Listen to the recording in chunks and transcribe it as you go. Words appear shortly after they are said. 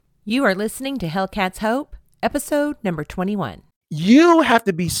You are listening to Hellcats Hope, episode number 21. You have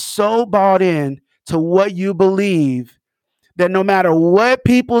to be so bought in to what you believe that no matter what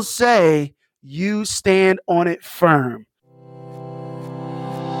people say, you stand on it firm.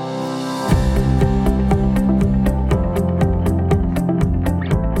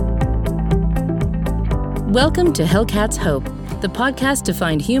 Welcome to Hellcats Hope, the podcast to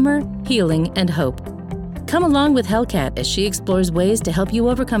find humor, healing, and hope. Come along with Hellcat as she explores ways to help you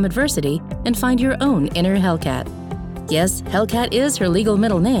overcome adversity and find your own inner Hellcat. Yes, Hellcat is her legal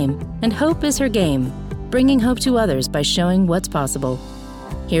middle name, and hope is her game, bringing hope to others by showing what's possible.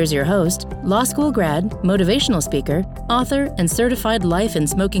 Here's your host, law school grad, motivational speaker, author, and certified life and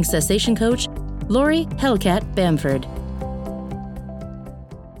smoking cessation coach, Lori Hellcat Bamford.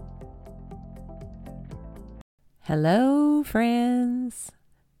 Hello, friends.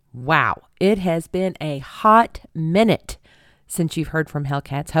 Wow, it has been a hot minute since you've heard from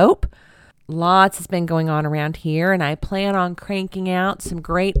Hellcats Hope. Lots has been going on around here, and I plan on cranking out some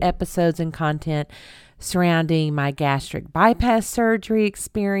great episodes and content surrounding my gastric bypass surgery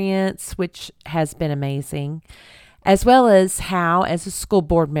experience, which has been amazing, as well as how, as a school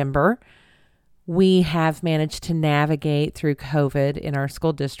board member, we have managed to navigate through COVID in our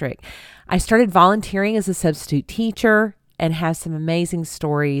school district. I started volunteering as a substitute teacher and have some amazing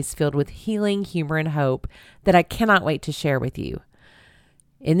stories filled with healing, humor, and hope that I cannot wait to share with you.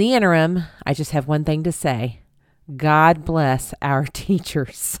 In the interim, I just have one thing to say. God bless our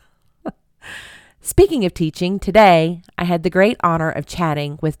teachers. Speaking of teaching, today I had the great honor of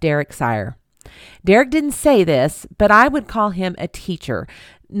chatting with Derek Sire. Derek didn't say this, but I would call him a teacher,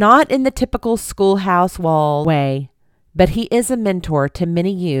 not in the typical schoolhouse wall way, but he is a mentor to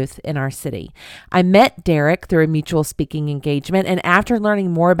many youth in our city. I met Derek through a mutual speaking engagement, and after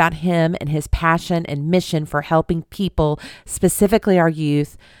learning more about him and his passion and mission for helping people, specifically our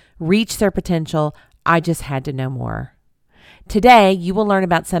youth, reach their potential, I just had to know more. Today, you will learn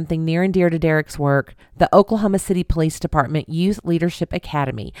about something near and dear to Derek's work, the Oklahoma City Police Department Youth Leadership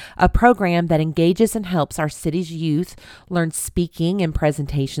Academy, a program that engages and helps our city's youth learn speaking and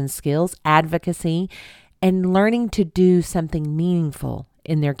presentation skills, advocacy, and learning to do something meaningful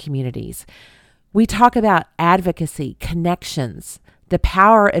in their communities. We talk about advocacy, connections, the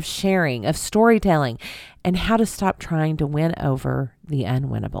power of sharing, of storytelling, and how to stop trying to win over the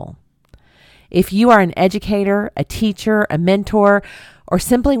unwinnable. If you are an educator, a teacher, a mentor, or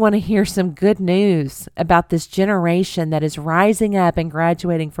simply want to hear some good news about this generation that is rising up and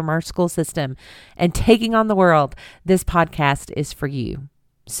graduating from our school system and taking on the world, this podcast is for you.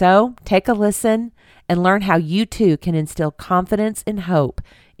 So take a listen and learn how you too can instill confidence and hope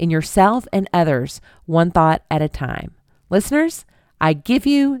in yourself and others, one thought at a time. Listeners, I give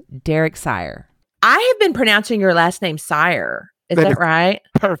you Derek Sire. I have been pronouncing your last name Sire. Is that right?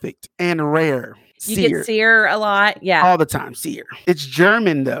 Perfect and rare. You get Sear a lot? Yeah. All the time, Sear. It's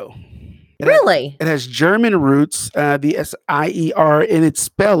German, though. Really? It has German roots, the S-I-E-R in its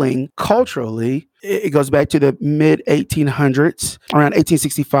spelling. Culturally, it goes back to the mid-1800s, around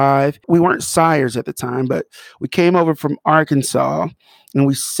 1865. We weren't sires at the time, but we came over from Arkansas and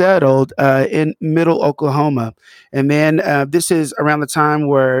we settled in middle Oklahoma. And then this is around the time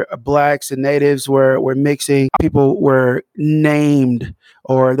where blacks and natives were mixing. People were named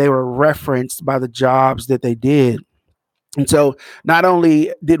or they were referenced by the jobs that they did. And so not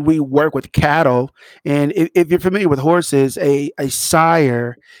only did we work with cattle, and if you're familiar with horses, a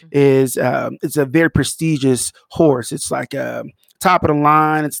sire is it's a very prestigious horse. It's like top of the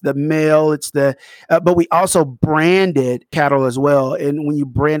line. It's the male. It's the but we also branded cattle as well. And when you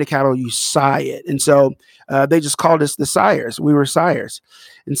brand a cattle, you sire it. And so they just called us the sires. We were sires.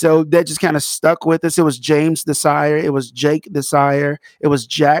 And so that just kind of stuck with us. It was James the sire. It was Jake the sire. It was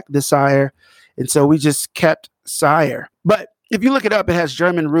Jack the sire. And so we just kept sire. But if you look it up, it has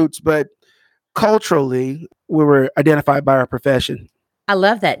German roots, but culturally, we were identified by our profession. I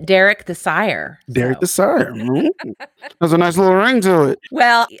love that. Derek the Sire. Derek the Sire. There's a nice little ring to it.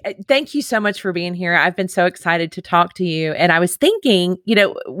 Well, thank you so much for being here. I've been so excited to talk to you. And I was thinking,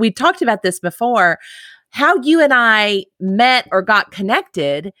 we talked about this before, how you and I met or got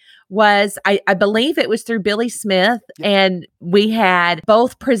connected was, I believe it was through Billy Smith, and we had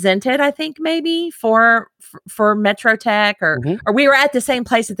both presented, I think maybe for Metro Tech or we were at the same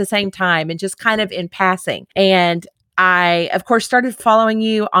place at the same time and just kind of in passing. And I, of course, started following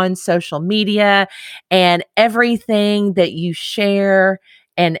you on social media, and everything that you share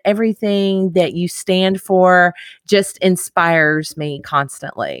and everything that you stand for just inspires me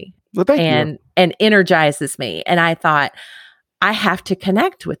constantly. Well, thank you. And energizes me. And I thought, I have to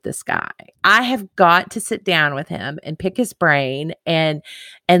connect with this guy. I have got to sit down with him and pick his brain and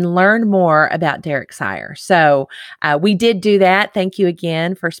learn more about Derek Sire. So we did do that. Thank you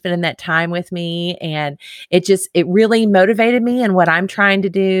again for spending that time with me. And it really motivated me in what I'm trying to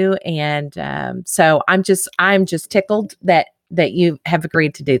do. And so I'm just tickled that you have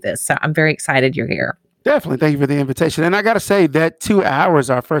agreed to do this. So I'm very excited you're here. Definitely. Thank you for the invitation. And I got to say that 2 hours,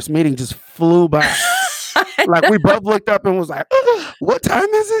 our first meeting, just flew by. Like we both looked up and was like, what time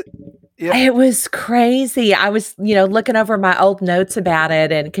is it? Yeah. It was crazy. I was, looking over my old notes about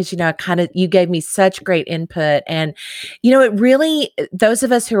it. And because, you gave me such great input. And, it really, those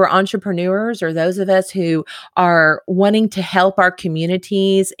of us who are entrepreneurs or those of us who are wanting to help our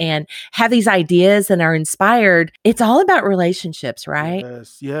communities and have these ideas and are inspired, it's all about relationships, right?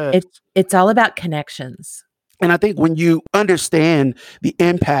 Yes. It's all about connections. And I think when you understand the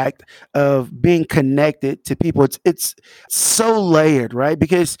impact of being connected to people, it's so layered, right?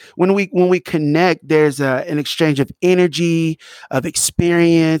 Because when we connect, there's an exchange of energy, of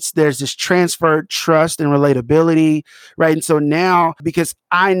experience. There's this transferred trust and relatability, right? And so now, because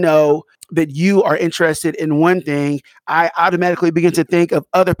I know that you are interested in one thing, I automatically begin to think of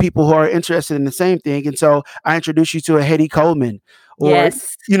other people who are interested in the same thing. And so I introduce you to a Hetty Coleman. Or,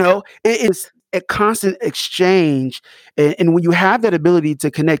 yes. It's a constant exchange. And when you have that ability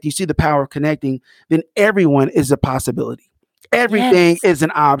to connect, you see the power of connecting, then everyone is a possibility. Everything is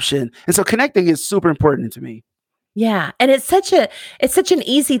an option. And so connecting is super important to me. Yeah. And it's such an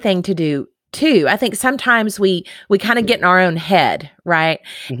easy thing to do too. I think sometimes we kind of get in our own head, right?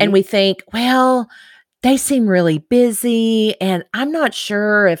 Mm-hmm. And we think, well, they seem really busy and I'm not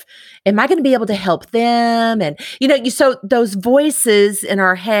sure am I going to be able to help them? And, so those voices in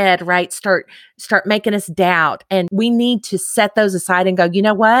our head, right, start making us doubt. And we need to set those aside and go, you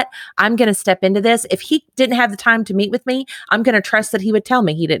know what? I'm going to step into this. If he didn't have the time to meet with me, I'm going to trust that he would tell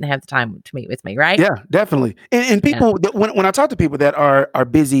me he didn't have the time to meet with me, right? Yeah, definitely. And people, when I talk to people that are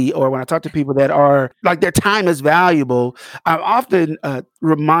busy, or when I talk to people that are like their time is valuable, I'm often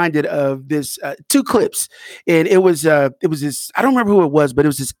reminded of this 2 clips. And it was this, I don't remember who it was, but it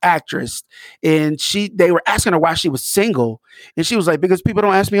was this actress. And they were asking her why she was single. And she was like, because people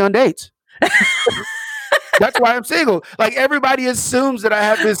don't ask me on dates. That's why I'm single. Like everybody assumes that I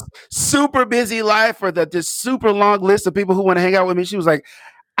have this super busy life or that this super long list of people who want to hang out with me. She was like,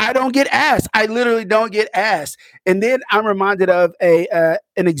 I don't get asked. I literally don't get asked. And then I'm reminded of an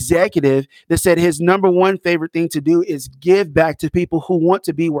executive that said his number one favorite thing to do is give back to people who want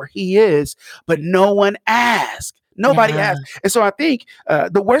to be where he is, but no one asks. Nobody asks. And so I think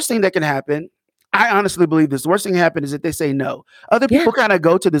the worst thing that can happen, I honestly believe this. The worst thing that happens is that they say no. Other people kind of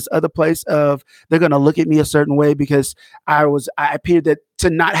go to this other place of they're going to look at me a certain way because I appeared to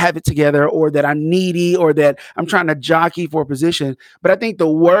not have it together, or that I'm needy, or that I'm trying to jockey for a position. But I think the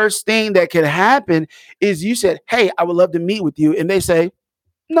worst thing that could happen is you said, hey, I would love to meet with you. And they say,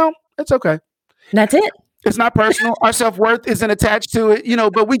 no, it's okay. That's it. It's not personal. Our self-worth isn't attached to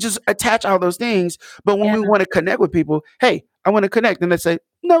it, but we just attach all those things. But when we want to connect with people, hey, I want to connect. And they say,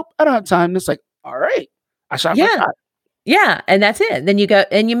 nope, I don't have time. And it's like, all right, I shot my shot. Yeah. And that's it. Then you go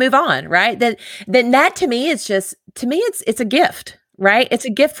and you move on, right? Then that to me, it's a gift, right? It's a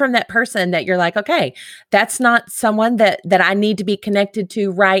gift from that person that you're like, okay, that's not someone that I need to be connected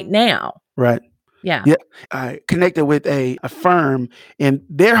to right now. Right. Yeah. I connected with a firm, and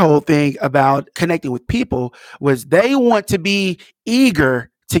their whole thing about connecting with people was they want to be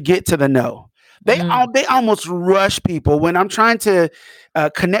eager to get to the know. They almost rush people. When I'm trying to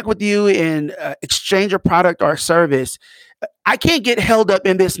connect with you and exchange a product or a service, I can't get held up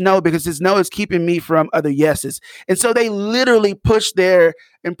in this no, because this no is keeping me from other yeses. And so they literally push their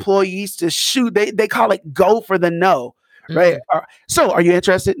employees to shoot. They call it go for the no, right? So are you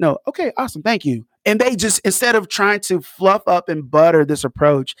interested? No. Okay, awesome. Thank you. And they just, instead of trying to fluff up and butter this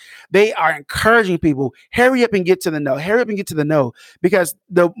approach, they are encouraging people, hurry up and get to the no, hurry up and get to the no, because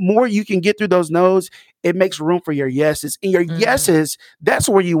the more you can get through those no's, it makes room for your yeses. And your yeses, that's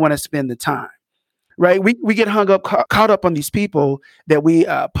where you want to spend the time, right? We get caught up on these people that we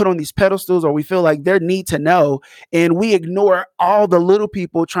put on these pedestals, or we feel like their need to know, and we ignore all the little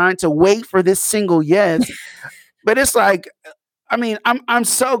people trying to wait for this single yes. But it's like, I mean, I'm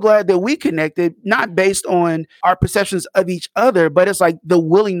so glad that we connected, not based on our perceptions of each other, but it's like the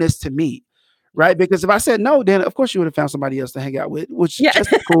willingness to meet, right? Because if I said no, then of course you would have found somebody else to hang out with, which is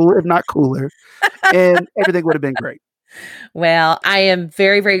just as cool, if not cooler, and everything would have been great. Well, I am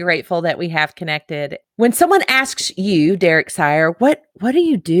very, very grateful that we have connected. When someone asks you, Derek Sire, what do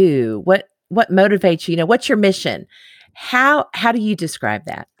you do? What motivates you? What's your mission? How do you describe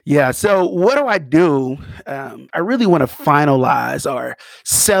that? Yeah. So what do I do? I really want to finalize or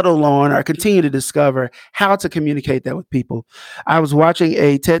settle on or continue to discover how to communicate that with people. I was watching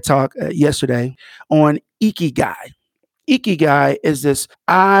a TED Talk yesterday on Ikigai. Ikigai is this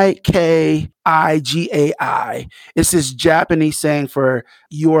Ikigai. It's this Japanese saying for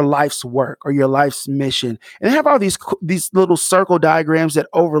your life's work or your life's mission. And they have all these little circle diagrams that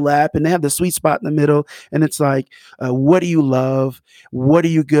overlap, and they have the sweet spot in the middle. And it's like, what do you love? What are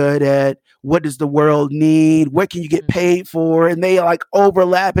you good at? What does the world need? What can you get paid for? And they like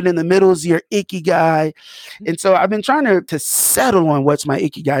overlap, and in the middle is your Ikigai. And so I've been trying to settle on what's my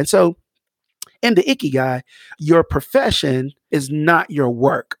Ikigai. And so in the Ikigai, your profession is not your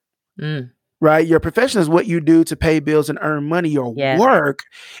work, right? Your profession is what you do to pay bills and earn money. Your work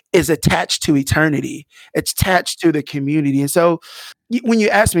is attached to eternity. It's attached to the community. And so when you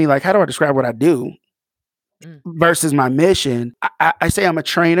ask me, like, how do I describe what I do versus my mission, I say I'm a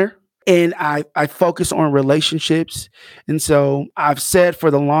trainer. And I focus on relationships. And so I've said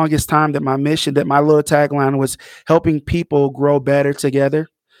for the longest time that my mission, that my little tagline was helping people grow better together.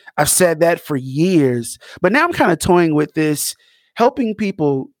 I've said that for years, but now I'm kind of toying with this, helping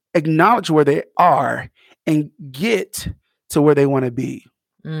people acknowledge where they are and get to where they want to be,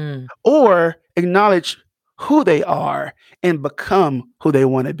 or acknowledge who they are and become who they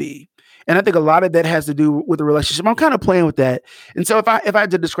want to be. And I think a lot of that has to do with the relationship. I'm kind of playing with that. And so if I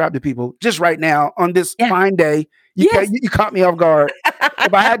had to describe to people just right now on this fine day, you caught me off guard.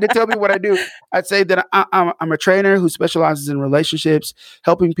 If I had to tell me what I do, I'd say that I'm a trainer who specializes in relationships,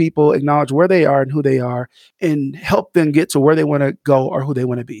 helping people acknowledge where they are and who they are, and help them get to where they want to go or who they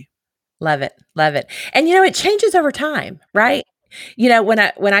want to be. Love it. Love it. And, it changes over time, right?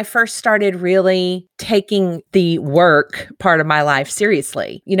 When I first started really taking the work part of my life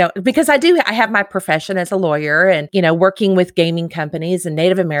seriously, because I have my profession as a lawyer and, working with gaming companies and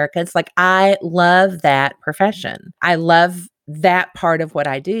Native Americans, like I love that profession. I love that part of what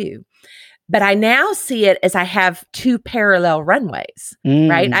I do. But I now see it as I have two parallel runways,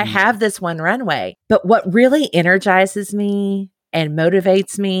 right? I have this one runway, but what really energizes me and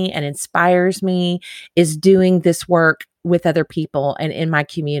motivates me and inspires me is doing this work with other people and in my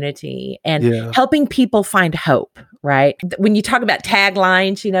community and helping people find hope, right? When you talk about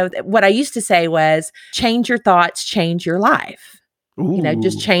taglines, what I used to say was change your thoughts, change your life.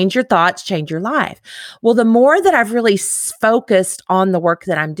 Just change your thoughts, change your life. Well, the more that I've really focused on the work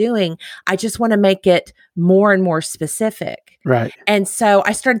that I'm doing, I just want to make it more and more specific. Right. And so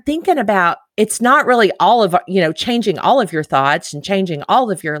I started thinking about, it's not really all of, changing all of your thoughts and changing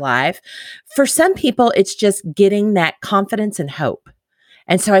all of your life. For some people, it's just getting that confidence and hope.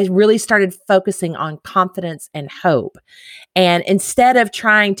 And so I really started focusing on confidence and hope. And instead of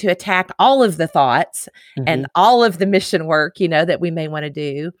trying to attack all of the thoughts and all of the mission work, that we may want to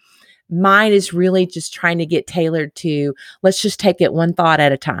do, mine is really just trying to get tailored to, let's just take it one thought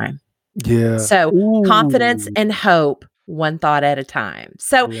at a time. Yeah. So confidence and hope, one thought at a time.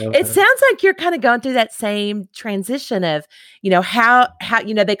 So it sounds like you're kind of going through that same transition of, how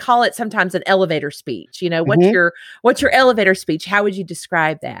they call it sometimes an elevator speech. What's your elevator speech? How would you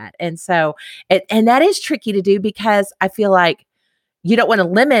describe that? And so, and that is tricky to do because I feel like you don't want to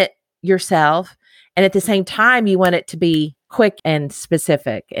limit yourself, and at the same time, you want it to be quick and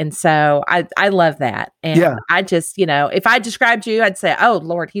specific. And so I love that. And I just, if I described you, I'd say, oh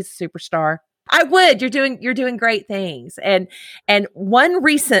Lord, he's a superstar. I would. You're doing great things. And one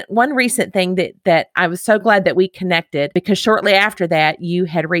recent thing that I was so glad that we connected, because shortly after that, you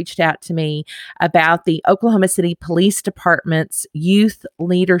had reached out to me about the Oklahoma City Police Department's Youth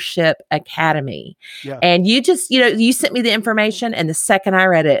Leadership Academy. Yeah. And you just, you sent me the information, and the second I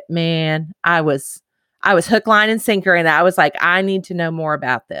read it, man, I was hook, line, and sinker. And I was like, I need to know more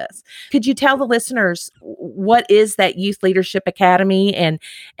about this. Could you tell the listeners what is that Youth Leadership Academy and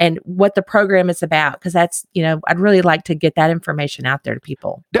what the program is about? Because that's, I'd really like to get that information out there to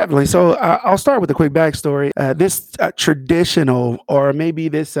people. Definitely. So I'll start with a quick backstory. This traditional, or maybe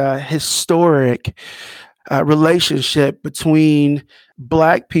this historic relationship between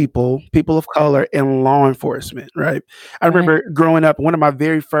Black people of color, and law enforcement, right? I remember growing up, one of my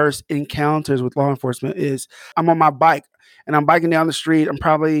very first encounters with law enforcement is I'm on my bike and I'm biking down the street. I'm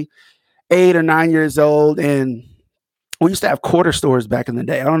probably 8 or 9 years old, and we used to have quarter stores back in the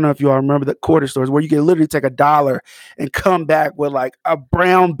day. I don't know if you all remember the quarter stores where you could literally take $1 and come back with like a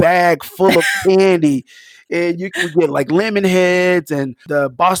brown bag full of candy. And you can get like lemon heads and the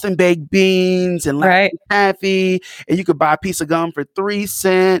Boston baked beans and taffy. And you could buy a piece of gum for 3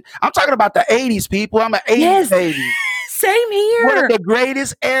 cents. I'm talking about the 80s, people. I'm an 80s baby. Same One of here. the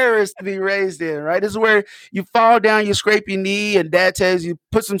greatest eras to be raised in, right? This is where you fall down, you scrape your knee, and dad tells you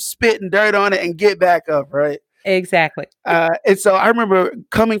put some spit and dirt on it and get back up, right? Exactly. And so I remember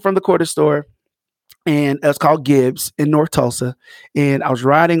coming from the quarter store, and it's called Gibbs in North Tulsa. And I was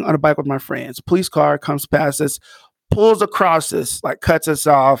riding on a bike with my friends. Police car comes past us, pulls across us, like cuts us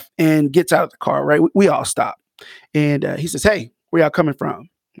off, and gets out of the car, right? We all stop. And he says, "Hey, where y'all coming from?"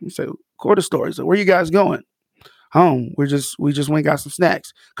 We say, "Quarter store." He said, "Where you guys going?" "Home. We just went and got some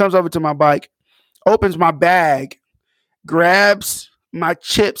snacks." Comes over to my bike, opens my bag, grabs my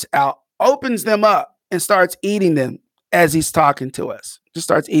chips out, opens them up, and starts eating them as he's talking to us. Just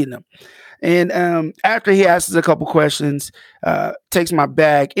starts eating them. And after he asks us a couple questions, takes my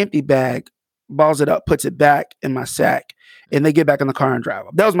bag, empty bag, balls it up, puts it back in my sack, and they get back in the car and drive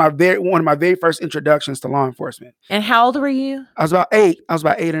up. That was one of my very first introductions to law enforcement. And how old were you? I was about 8. I was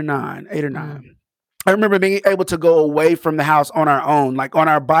about 8 or 9. I remember being able to go away from the house on our own, like on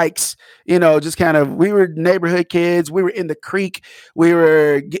our bikes, just kind of, we were neighborhood kids. We were in the creek. We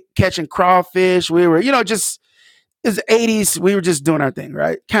were catching crawfish. We were, just, it's the 80s. We were just doing our thing,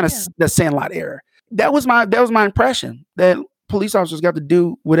 right? Kind of the Sandlot era. That was my impression, that police officers got to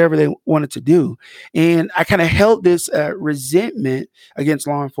do whatever they wanted to do. And I kind of held this resentment against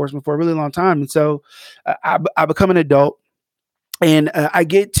law enforcement for a really long time. And so I become an adult. And I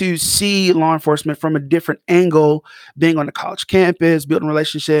get to see law enforcement from a different angle, being on the college campus, building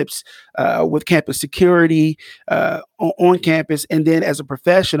relationships with campus security on campus, and then as a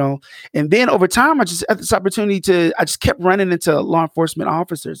professional. And then over time, I just had this opportunity I just kept running into law enforcement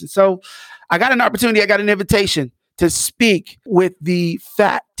officers. And so I got an invitation to speak with the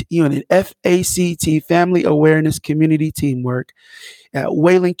FACT unit, FACT, Family Awareness Community Teamwork,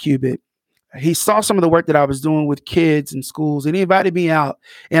 Waylon Cubitt. He saw some of the work that I was doing with kids in schools, and he invited me out.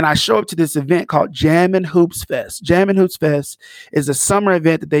 And I show up to this event called Jammin' Hoops Fest. Jammin' Hoops Fest is a summer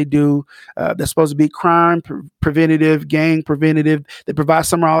event that they do that's supposed to be crime preventative, gang preventative. They provide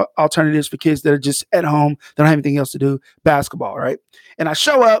summer alternatives for kids that are just at home, they don't have anything else to do, basketball, right? And I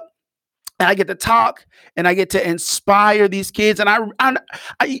show up, and I get to talk, and I get to inspire these kids. And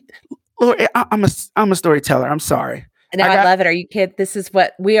Lord, I'm a storyteller. I'm sorry. No, I love it. Are you kidding? This is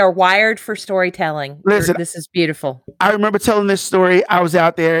what we are wired for, storytelling. Listen, this is beautiful. I remember telling this story. I was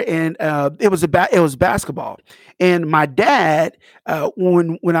out there, and it was basketball. And my dad,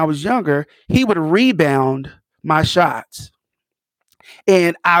 when I was younger, he would rebound my shots,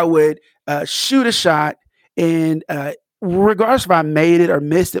 and I would shoot a shot, and regardless if I made it or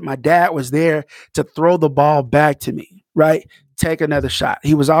missed it, my dad was there to throw the ball back to me. Right? Take another shot.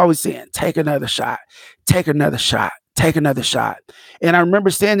 He was always saying, "Take another shot. Take another shot. Take another shot." And I remember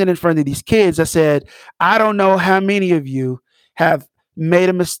standing in front of these kids. I said, "I don't know how many of you have made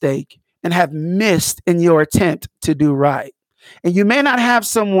a mistake and have missed in your attempt to do right. And you may not have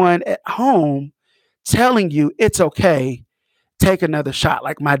someone at home telling you it's okay, take another shot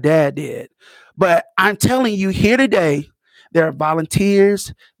like my dad did. But I'm telling you here today, there are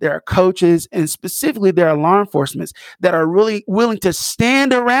volunteers, there are coaches, and specifically there are law enforcement that are really willing to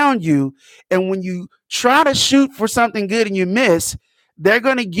stand around you. And when you try to shoot for something good and you miss, they're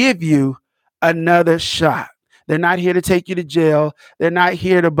going to give you another shot. They're not here to take you to jail. They're not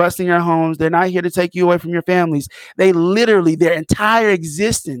here to bust in your homes. They're not here to take you away from your families. They literally, their entire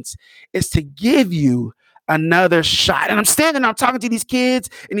existence is to give you another shot. And I'm talking to these kids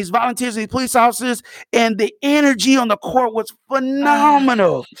and these volunteers and these police officers, and the energy on the court was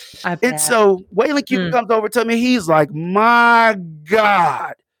phenomenal. And so Waylon Cubitt comes over to me. He's like, "My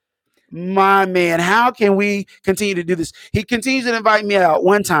God, my man, how can we continue to do this?" He continues to invite me out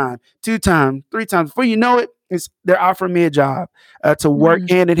 1 time, 2 times, 3 times. Before you know it, they're offering me a job to work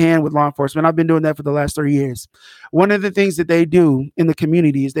hand in hand with law enforcement. I've been doing that for the last 3 years. One of the things that they do in the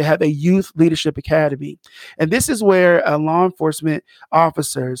community is they have a youth leadership academy. And this is where law enforcement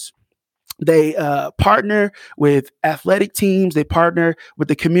officers, they partner with athletic teams, they partner with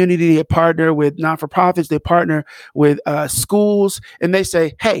the community, they partner with non-for-profits, they partner with schools, and they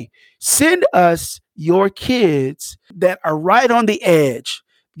say, "Hey, send us your kids that are right on the edge.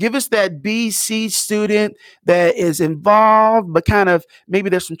 Give us that BC student that is involved, but kind of maybe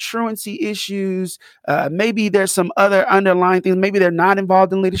there's some truancy issues. Maybe there's some other underlying things. Maybe they're not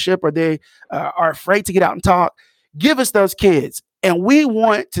involved in leadership, or they are afraid to get out and talk. Give us those kids. And we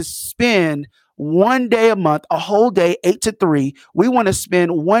want to spend one day a month, a whole day, 8 to 3. We want to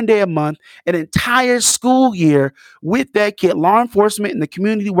spend one day a month, an entire school year with that kid, law enforcement and the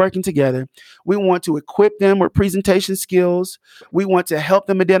community working together. We want to equip them with presentation skills. We want to help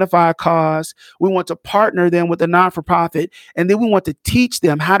them identify a cause. We want to partner them with a non-for-profit. And then we want to teach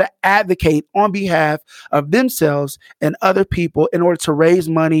them how to advocate on behalf of themselves and other people in order to raise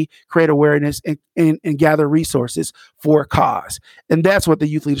money, create awareness, and gather resources for a cause. And that's what the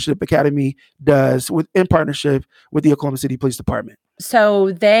Youth Leadership Academy does in partnership with the Oklahoma City Police Department.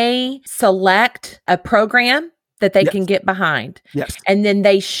 So they select a program that they can get behind. Yes. And then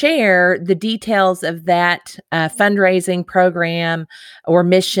they share the details of that fundraising program or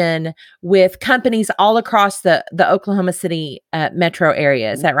mission with companies all across the Oklahoma City metro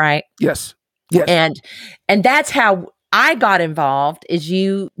area. Is that right? Yes. Yes. And that's how I got involved. Is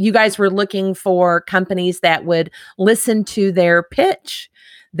you guys were looking for companies that would listen to their pitch.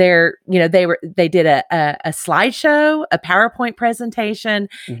 They did a slideshow, a PowerPoint presentation.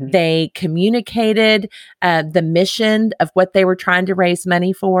 Mm-hmm. They communicated the mission of what they were trying to raise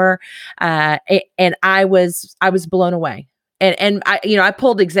money for, and I was blown away. And I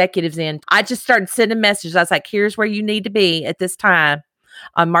pulled executives in. I just started sending messages. I was like, "Here's where you need to be at this time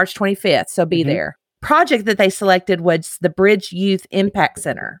on March 25th. So be there." Project that they selected was the Bridge Youth Impact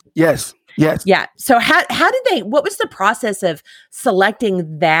Center. Yes. Yes. Yeah. So what was the process of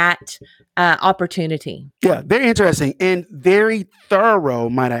selecting that opportunity? Yeah, very interesting and very thorough,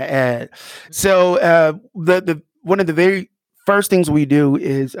 might I add. So the one of the very first things we do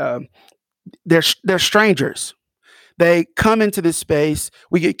is they're strangers. They come into this space.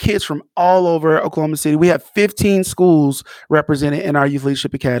 We get kids from all over Oklahoma City. We have 15 schools represented in our Youth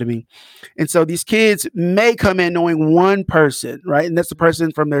Leadership Academy. And so these kids may come in knowing one person, right? And that's the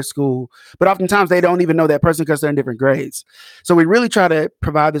person from their school. But oftentimes they don't even know that person because they're in different grades. So we really try to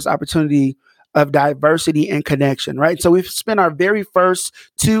provide this opportunity of diversity and connection, right? So we've spent our very first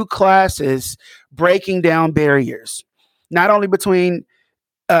 2 classes breaking down barriers, not only between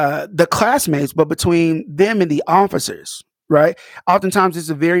the classmates, but between them and the officers, right? Oftentimes it's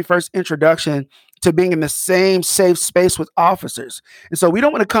the very first introduction to being in the same safe space with officers. And so we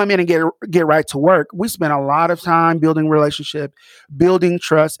don't want to come in and get right to work. We spend a lot of time building relationship, building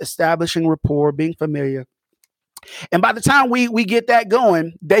trust, establishing rapport, being familiar. And by the time we get that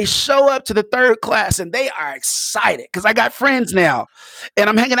going, they show up to the 3rd class and they are excited because I got friends now and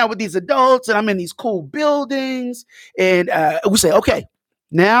I'm hanging out with these adults and I'm in these cool buildings. And we say, okay,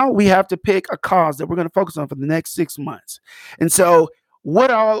 now we have to pick a cause that we're going to focus on for the next 6 months. And so what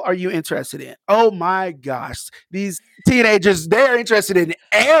all are you interested in? Oh my gosh, these teenagers, they're interested in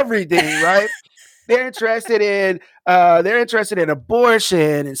everything, right? They're interested in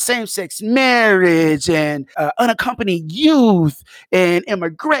abortion and same-sex marriage and unaccompanied youth and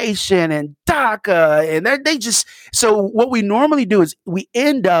immigration and DACA. And so what we normally do is we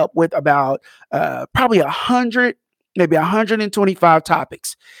end up with about probably 100, maybe 125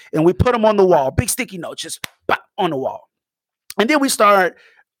 topics. And we put them on the wall, big sticky notes, just on the wall. And then we start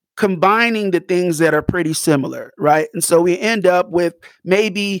combining the things that are pretty similar, right? And so we end up with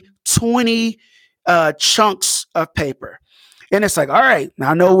maybe 20 chunks of paper. And it's like, all right,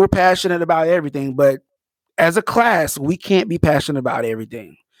 now I know we're passionate about everything, but as a class, we can't be passionate about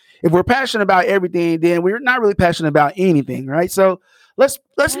everything. If we're passionate about everything, then we're not really passionate about anything, right? So let's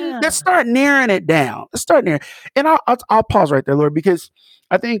start narrowing it down. Let's start narrowing. And I'll pause right there, Lord, because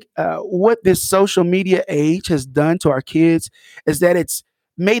I think what this social media age has done to our kids is that it's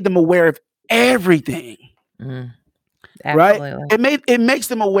made them aware of everything. Absolutely. Right? It makes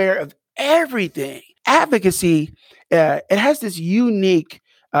them aware of everything. Advocacy, it has this unique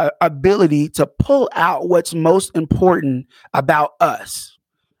ability to pull out what's most important about us.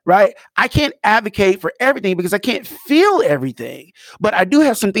 Right? I can't advocate for everything because I can't feel everything, but I do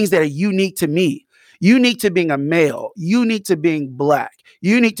have some things that are unique to me, unique to being a male, unique to being Black,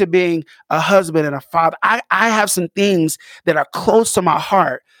 unique to being a husband and a father. I have some things that are close to my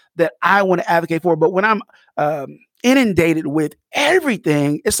heart that I want to advocate for. But when I'm inundated with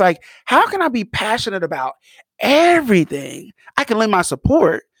everything, it's like, how can I be passionate about everything? I can lend my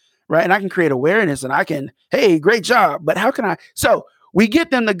support, right? And I can create awareness and I can, hey, great job. But how can I? So we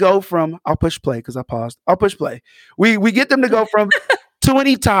get them to go from, I'll push play because I paused. I'll push play. We get them to go from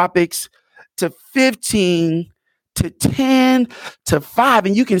 20 topics to 15 to 10 to 5.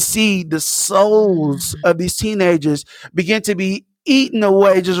 And you can see the souls of these teenagers begin to be eaten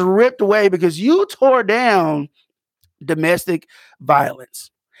away, just ripped away because you tore down domestic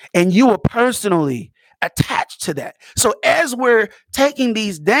violence and you were personally attached to that. So as we're taking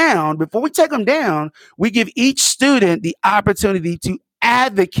these down, before we take them down, we give each student the opportunity to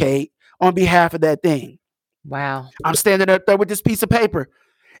advocate on behalf of that thing. Wow. I'm standing up there with this piece of paper.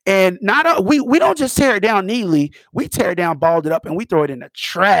 And we don't just tear it down neatly. We tear it down, balled it up, and we throw it in the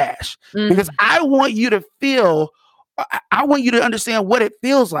trash. Because I want you to I want you to understand what it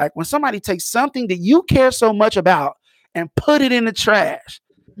feels like when somebody takes something that you care so much about and put it in the trash.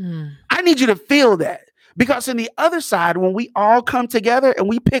 I need you to feel that. Because on the other side, when we all come together and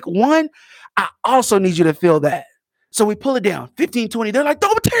we pick one, I also need you to feel that. So we pull it down, 15, 20. They're like,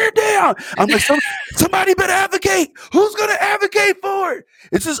 don't tear it down. I'm like, somebody better advocate. Who's going to advocate for it?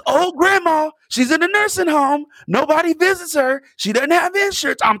 It's this old grandma. She's in a nursing home. Nobody visits her. She doesn't have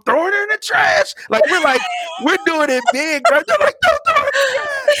insurance. I'm throwing her in the trash. We're doing it big. Right? They're like, don't throw her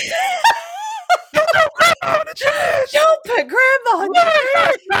in the trash. Don't throw grandma in the trash. Don't put grandma in the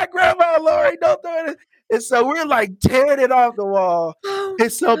trash. Not grandma, Lori. Don't throw it in. And so we're like tearing it off the wall.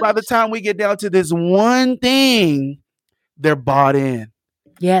 And so by the time we get down to this one thing, they're bought in.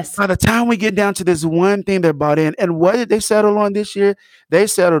 Yes. By the time we get down to this one thing, they're bought in. And what did they settle on this year? They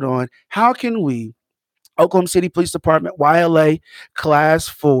settled on how can we, Oklahoma City Police Department, YLA, Class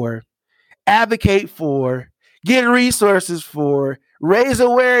 4, advocate for, get resources for, raise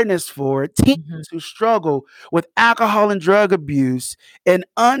awareness for teens who struggle with alcohol and drug abuse and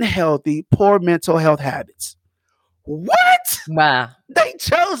unhealthy, poor mental health habits. What? Wow. They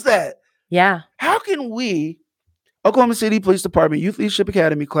chose that. Yeah. How can we, Oklahoma City Police Department, Youth Leadership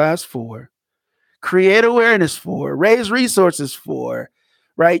Academy, Class 4, create awareness for, raise resources for,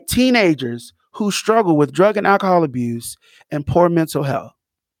 right, teenagers who struggle with drug and alcohol abuse and poor mental health?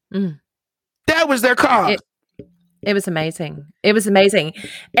 That was their cause. It was amazing. It was amazing.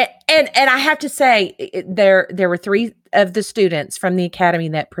 And I have to say, there were 3 of the students from the academy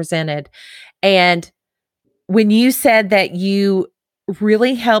that presented. And when you said that you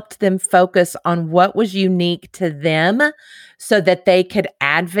really helped them focus on what was unique to them so that they could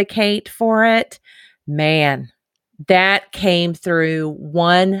advocate for it, man, that came through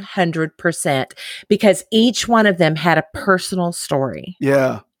 100% because each one of them had a personal story.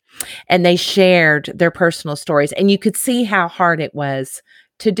 Yeah. And they shared their personal stories, and you could see how hard it was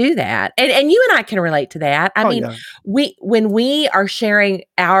to do that. And you and I can relate to that. I mean, when we are sharing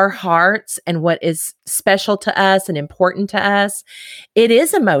our hearts and what is special to us and important to us, it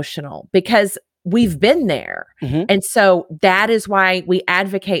is emotional because we've been there. And so that is why we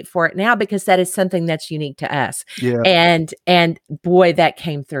advocate for it now, because that is something that's unique to us. Yeah. And boy, that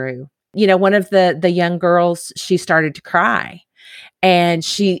came through. You know, one of the young girls, she started to cry. And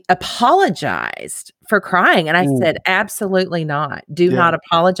she apologized for crying. And I said, absolutely not. Do not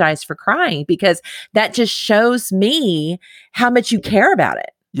apologize for crying, because that just shows me how much you care about it.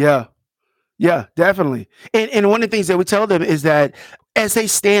 Yeah. Yeah, definitely. And one of the things that we tell them is that as they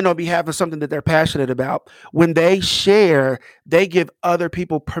stand on behalf of something that they're passionate about, when they share, they give other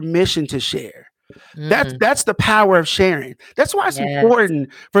people permission to share. That's the power of sharing. That's why it's important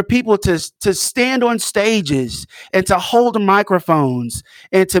for people to stand on stages and to hold microphones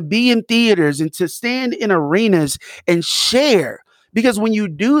and to be in theaters and to stand in arenas and share. Because when you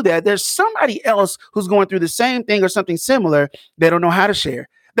do that, there's somebody else who's going through the same thing or something similar. They don't know how to share.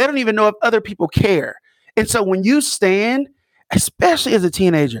 They don't even know if other people care. And so when you stand, especially as a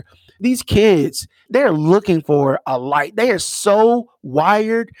teenager, these kids, they're looking for a light. They are so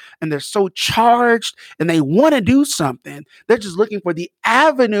wired and they're so charged and they want to do something. They're just looking for the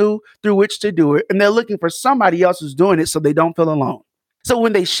avenue through which to do it. And they're looking for somebody else who's doing it so they don't feel alone. So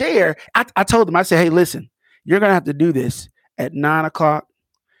when they share, I told them, I said, hey, listen, you're going to have to do this at 9 o'clock,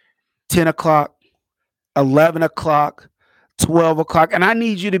 10 o'clock, 11 o'clock, 12 o'clock. And I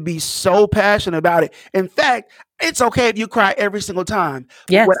need you to be so passionate about it. In fact, it's okay if you cry every single time.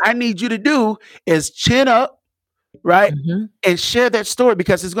 Yes. What I need you to do is chin up, right? And share that story,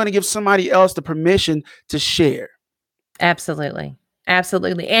 because it's going to give somebody else the permission to share. Absolutely.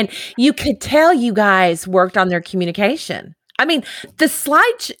 Absolutely. And you could tell you guys worked on their communication. I mean, the slide,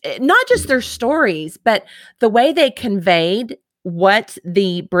 not just their stories, but the way they conveyed what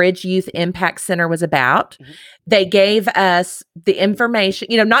the Bridge Youth Impact Center was about. They gave us the information,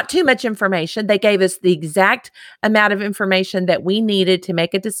 not too much information. They gave us the exact amount of information that we needed to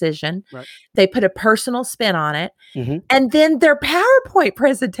make a decision. Right. They put a personal spin on it. And then their PowerPoint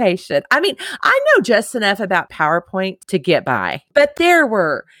presentation. I mean, I know just enough about PowerPoint to get by, but there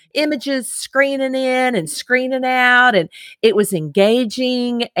were images screening in and screening out, and it was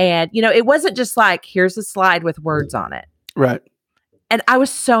engaging. And, it wasn't just like, here's a slide with words on it. Right. And I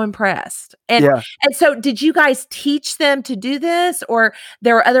was so impressed. Yeah. And so did you guys teach them to do this, or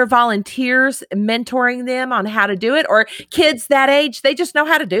there were other volunteers mentoring them on how to do it, or kids that age, they just know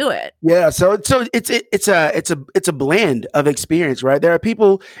how to do it? Yeah, so it's a blend of experience, right? There are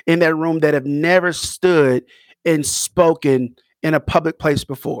people in that room that have never stood and spoken in a public place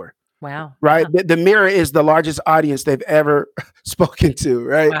before, Wow. right? The mirror is the largest audience they've ever spoken to,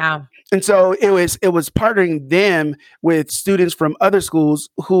 right? Wow. And so it was partnering them with students from other schools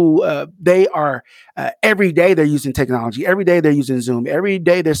who they are every day they're using technology. Every day they're using Zoom. Every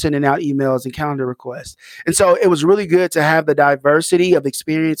day they're sending out emails and calendar requests. And so it was really good to have the diversity of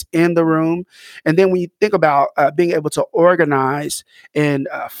experience in the room. And then when you think about being able to organize and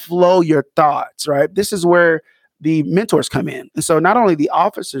flow your thoughts, right? This is where the mentors come in. And so not only the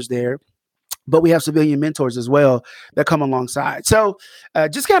officers there, but we have civilian mentors as well that come alongside. So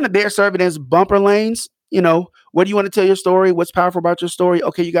just kind of there serving as bumper lanes. What do you want to tell your story? What's powerful about your story?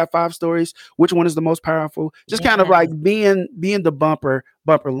 Okay, you got 5 stories. Which one is the most powerful? Just kind of like being the bumper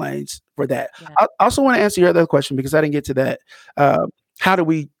lanes for that. Yeah. I also want to answer your other question because I didn't get to that. How do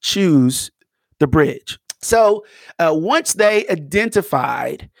we choose the bridge? So once they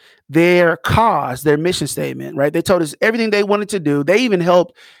identified their cause, their mission statement, right? They told us everything they wanted to do. They even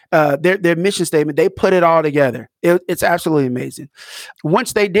helped their mission statement. They put it all together. It's absolutely amazing.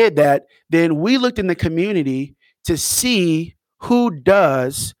 Once they did that, then we looked in the community to see who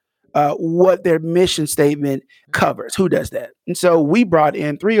does what their mission statement covers. Who does that? And so we brought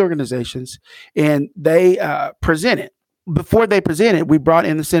in 3 organizations and they presented. Before they presented, we brought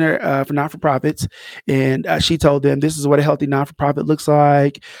in the Center for Not-for-Profits, and she told them this is what a healthy not-for-profit looks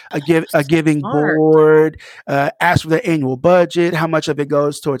like. A giving board, ask for their annual budget, how much of it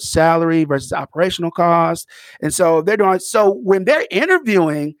goes towards salary versus operational costs. And so they're doing. So when they're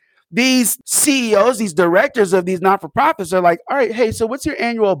interviewing these CEOs, these directors of these not-for-profits, are like, all right, hey, so what's your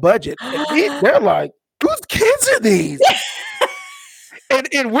annual budget? And they're like, whose kids are these?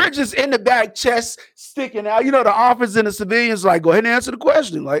 And we're just in the back, chest sticking out. The officers and the civilians like, go ahead and answer the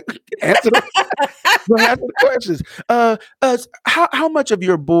question. Like, answer the questions. How much of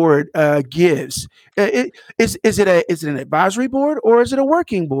your board gives? Is it an advisory board or is it a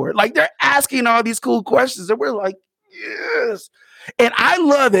working board? Like, they're asking all these cool questions, and we're like, yes. And I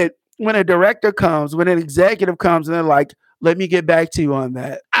love it when a director comes, when an executive comes, and they're like, let me get back to you on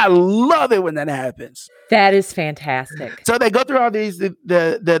that. I love it when that happens. That is fantastic. So they go through all these,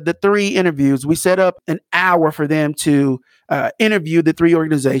 the 3 interviews. We set up an hour for them to interview the 3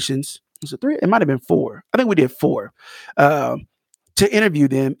 organizations. Was it 3? It might have been 4. I think we did 4 to interview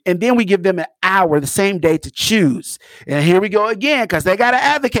them. And then we give them an hour the same day to choose. And here we go again, because they got to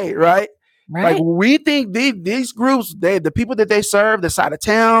advocate, right? Right. Like, we think these groups, the people that they serve, the side of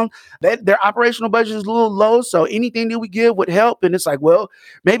town, their operational budget is a little low. So anything that we give would help. And it's like, well,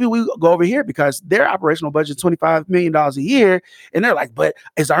 maybe we go over here because their operational budget is $25 million a year. And they're like, but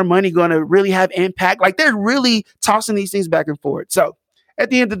is our money going to really have impact? Like, they're really tossing these things back and forth. So at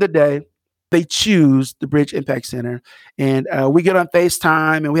the end of the day, they choose the Bridge Impact Center. And we get on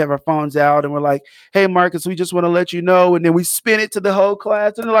FaceTime and we have our phones out and we're like, hey, Marcus, we just want to let you know. And then we spin it to the whole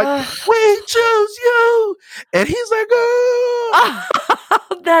class and they're like, we choose you. And he's like, oh.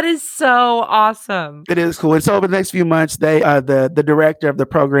 That is so awesome. It is cool. And so over the next few months, the director of the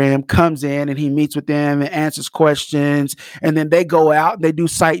program comes in and he meets with them and answers questions. And then they go out and they do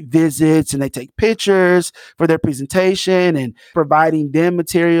site visits and they take pictures for their presentation and providing them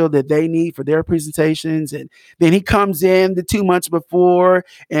material that they need for their presentations. And then he comes in the 2 months before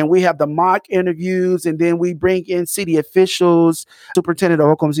and we have the mock interviews. And then we bring in city officials, superintendent of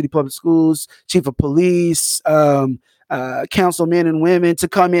Oklahoma City Public Schools, chief of police, councilmen and women to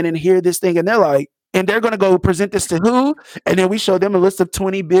come in and hear this thing. And they're like, and they're going to go present this to who? And then we show them a list of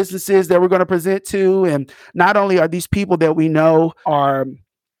 20 businesses that we're going to present to. And not only are these people that we know are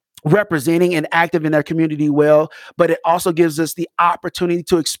representing and active in their community well, but it also gives us the opportunity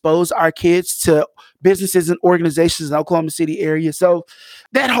to expose our kids to businesses and organizations in the Oklahoma City area. So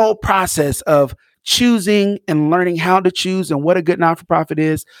that whole process of choosing and learning how to choose and what a good not-for-profit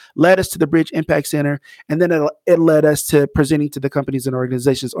is led us to the Bridge Impact Center. And then it led us to presenting to the companies and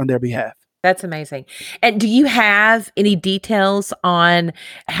organizations on their behalf. That's amazing. And do you have any details on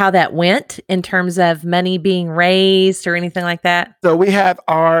how that went in terms of money being raised or anything like that? So we have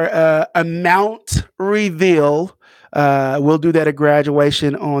our amount reveal We'll do that at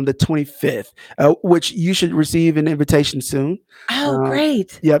graduation on the 25th, which you should receive an invitation soon. Oh,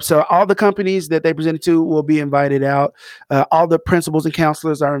 great. Yep. So all the companies that they presented to will be invited out. All the principals and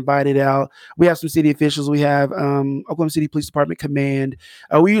counselors are invited out. We have some city officials. We have Oklahoma City Police Department Command.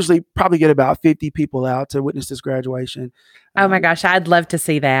 We usually probably get about 50 people out to witness this graduation. Oh my gosh, I'd love to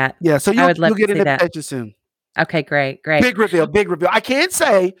see that. Yeah. So I would love you'll get to an see that. invitation soon. Okay, great. Big reveal. I can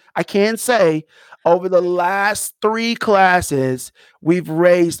say over the last 3 classes, we've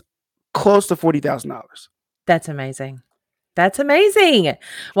raised close to $40,000. That's amazing.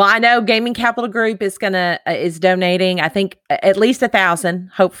 Well, I know Gaming Capital Group is donating, I think at least 1,000,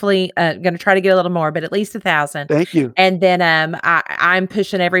 hopefully going to try to get a little more, but at least 1,000. Thank you. And then I'm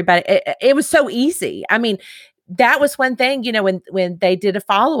pushing everybody. It was so easy. I mean, that was one thing, when they did a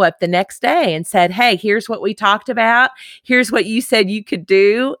follow-up the next day and said, hey, here's what we talked about. Here's what you said you could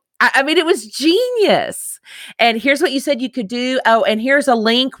do. I mean, it was genius. And here's what you said you could do. Oh, and here's a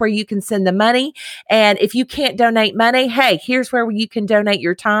link where you can send the money. And if you can't donate money, hey, here's where you can donate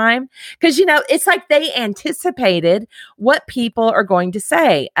your time. Because, it's like they anticipated what people are going to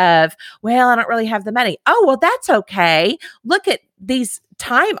say of, well, I don't really have the money. Oh, well, that's okay. Look at these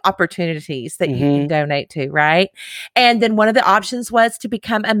time opportunities that you can donate to, right? And then one of the options was to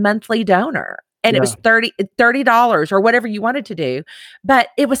become a monthly donor. And it was $30 or whatever you wanted to do. But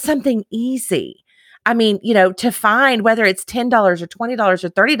it was something easy. I mean, to find whether it's $10 or $20 or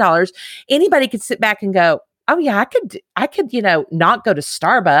 $30, anybody could sit back and go, oh yeah, I could, not go to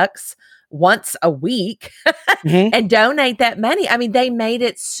Starbucks once a week and donate that money. I mean, they made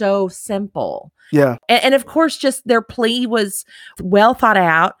it so simple. Yeah. And of course, just their plea was well thought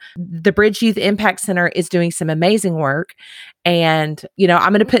out. The Bridge Youth Impact Center is doing some amazing work. And,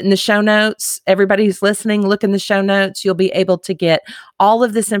 I'm going to put in the show notes, everybody who's listening, look in the show notes. You'll be able to get all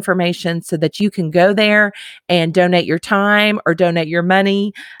of this information so that you can go there and donate your time or donate your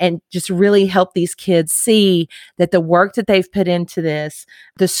money and just really help these kids see that the work that they've put into this,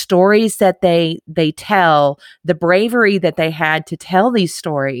 the stories that they tell, the bravery that they had to tell these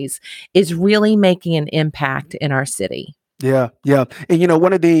stories is really making an impact in our city. Yeah. And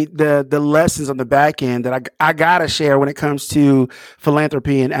one of the lessons on the back end that I gotta share when it comes to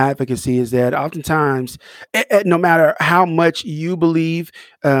philanthropy and advocacy is that oftentimes, no matter how much you believe,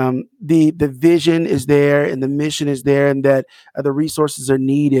 the vision is there and the mission is there, and that the resources are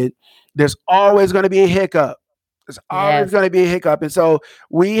needed, there's always going to be a hiccup. And so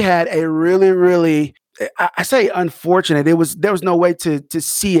we had a really, really, I say unfortunate. There was no way to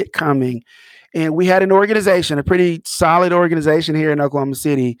see it coming. And we had an organization, a pretty solid organization here in Oklahoma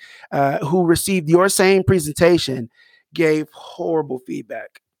City, who received your same presentation, gave horrible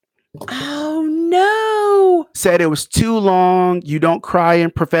feedback. Oh, no. Said it was too long. You don't cry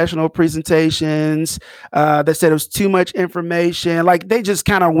in professional presentations. They said it was too much information. Like they just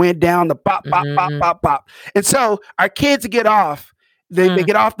kind of went down the pop. And so our kids get off. They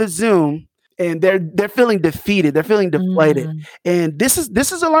get off the Zoom. And they're feeling defeated. They're feeling deflated. And this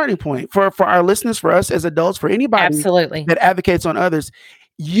is a learning point for our listeners, for us as adults, for anybody Absolutely. that advocates on others.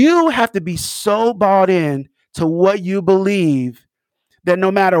 You have to be so bought in to what you believe that no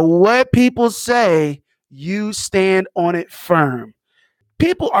matter what people say, you stand on it firm.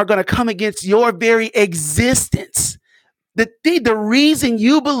 People are going to come against your very existence. The reason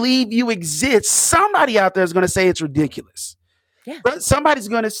you believe you exist, somebody out there is going to say it's ridiculous. Yeah. But somebody's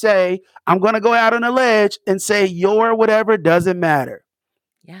going to say, I'm going to go out on a ledge and say your whatever doesn't matter.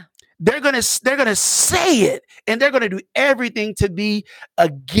 Yeah. They're going to say it, and they're going to do everything to be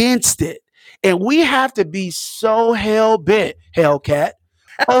against it. And we have to be so hell-bent, Hellcat,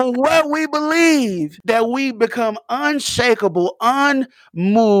 on what we believe that we become unshakable,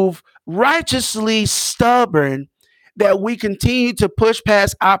 unmoved, righteously stubborn, that we continue to push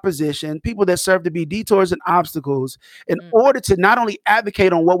past opposition, people that serve to be detours and obstacles, in order to not only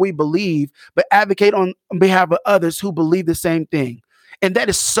advocate on what we believe, but advocate on behalf of others who believe the same thing. And that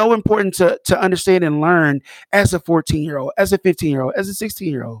is so important to understand and learn as a 14-year-old, as a 15-year-old, as a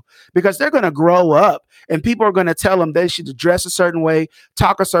 16-year-old, because they're going to grow up and people are going to tell them they should dress a certain way,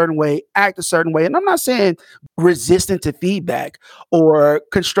 talk a certain way, act a certain way. And I'm not saying resistant to feedback or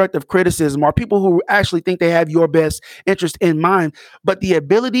constructive criticism or people who actually think they have your best interest in mind, but the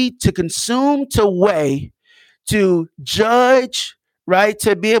ability to consume, to weigh, to judge, right?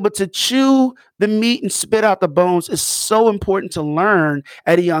 To be able to chew the meat and spit out the bones is so important to learn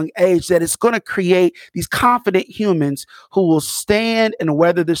at a young age, that it's going to create these confident humans who will stand and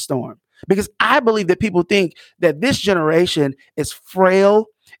weather the storm. Because I believe that people think that this generation is frail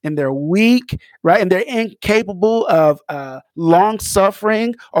and they're weak, right? And they're incapable of long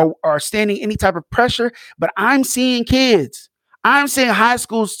suffering or standing any type of pressure. But I'm seeing kids. I'm seeing high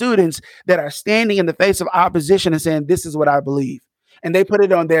school students that are standing in the face of opposition and saying, this is what I believe. And they put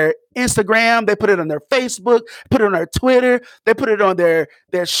it on their Instagram, they put it on their Facebook, put it on their Twitter, they put it on their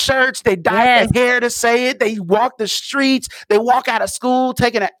shirts, they dye their hair to say it, they walk the streets, they walk out of school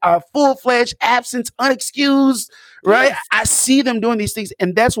taking a full-fledged absence, unexcused, right? Yes. I see them doing these things,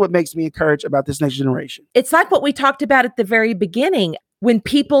 and that's what makes me encouraged about this next generation. It's like what we talked about at the very beginning. When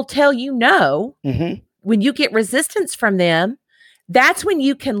people tell you no, when you get resistance from them, that's when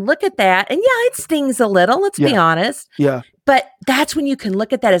you can look at that. And yeah, it stings a little, let's be honest. Yeah. But that's when you can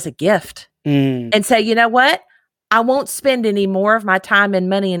look at that as a gift and say, you know what? I won't spend any more of my time and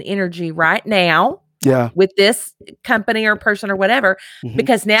money and energy right now with this company or person or whatever,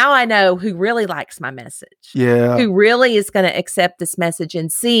 because now I know who really likes my message, who really is going to accept this message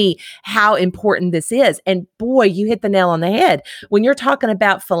and see how important this is. And boy, you hit the nail on the head. When you're talking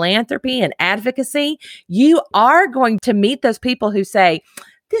about philanthropy and advocacy, you are going to meet those people who say,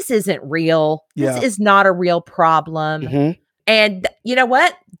 this isn't real. This is not a real problem. And you know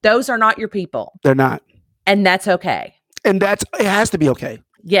what? Those are not your people. They're not. And that's okay. And it has to be okay.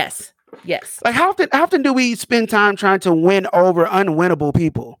 Yes. Yes. Like how often do we spend time trying to win over unwinnable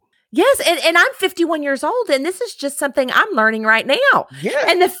people? Yes. And I'm 51 years old, and this is just something I'm learning right now. Yeah.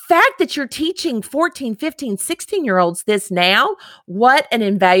 And the fact that you're teaching 14, 15, 16-year-olds this now, what an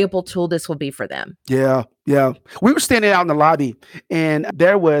invaluable tool this will be for them. Yeah. Yeah. We were standing out in the lobby, and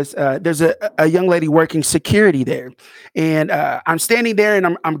there's a young lady working security there. And I'm standing there,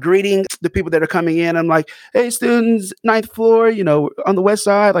 and I'm greeting the people that are coming in. I'm like, hey, students, 9th floor, on the west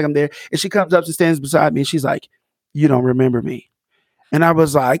side, like I'm there. And she comes up and stands beside me, and she's like, you don't remember me. And I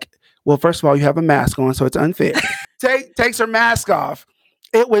was like, well, first of all, you have a mask on, so it's unfair. Takes her mask off.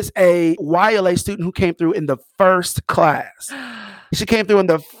 It was a YLA student who came through in the first class. She came through in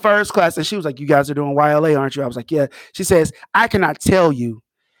the first class, and she was like, you guys are doing YLA, aren't you? I was like, yeah. She says, I cannot tell you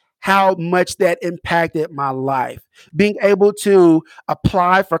how much that impacted my life. Being able to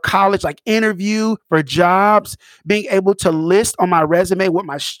apply for college, like interview for jobs, being able to list on my resume what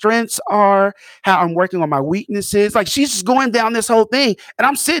my strengths are, how I'm working on my weaknesses. Like she's just going down this whole thing, and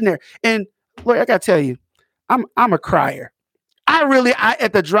I'm sitting there. And Lord, I gotta tell you, I'm a crier. I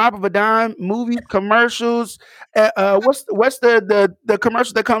at the drop of a dime, movie commercials. What's the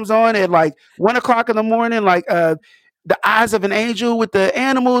commercial that comes on at like 1:00 in the morning, like the Eyes of an Angel with the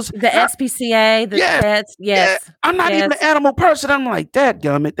animals. The SPCA, the pets. Yes. Yeah. I'm not even an animal person. I'm like,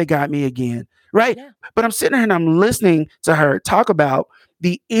 dadgummit, they got me again. Right. Yeah. But I'm sitting here and I'm listening to her talk about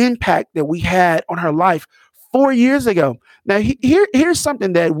the impact that we had on her life 4 years ago. Now, here's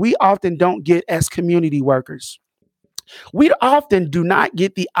something that we often don't get as community workers. We often do not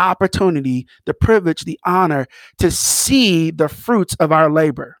get the opportunity, the privilege, the honor to see the fruits of our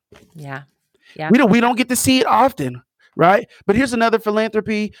labor. Yeah. Yeah. We don't get to see it often. Right. But here's another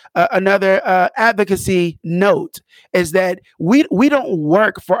philanthropy, another advocacy note is that we don't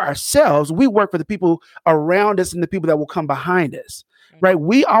work for ourselves. We work for the people around us and the people that will come behind us. Right.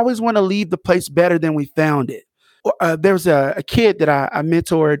 We always want to leave the place better than we found it. There was a kid that I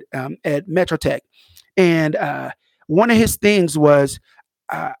mentored at Metro Tech. And one of his things was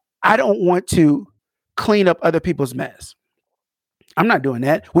I don't want to clean up other people's mess. I'm not doing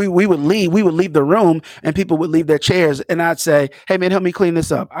that. We would leave the room and people would leave their chairs and I'd say, hey man, help me clean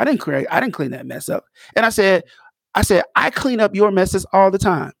this up. I didn't clean that mess up. And I said, I clean up your messes all the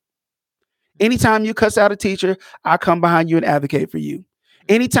time. Anytime you cuss out a teacher, I come behind you and advocate for you.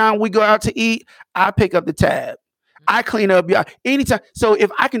 Anytime we go out to eat, I pick up the tab. I clean up anytime. So if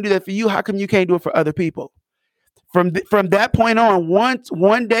I can do that for you, how come you can't do it for other people? From that point on,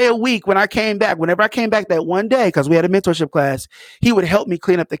 one day a week whenever I came back that one day, because we had a mentorship class, he would help me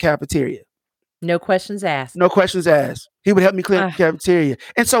clean up the cafeteria. No questions asked. No questions asked. He would help me clean up the cafeteria.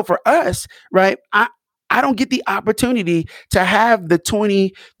 And so for us, right, I don't get the opportunity to have the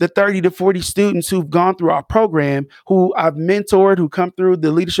 20, the 30 to 40 students who've gone through our program, who I've mentored, who come through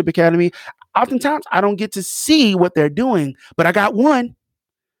the Leadership Academy. Oftentimes, I don't get to see what they're doing, but I got one.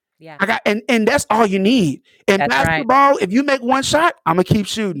 Yeah. And that's all you need. In basketball, if you make one shot, I'm going to keep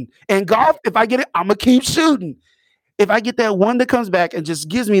shooting. In golf, if I get it, I'm going to keep shooting. If I get that one that comes back and just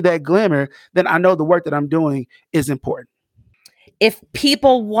gives me that glimmer, then I know the work that I'm doing is important. If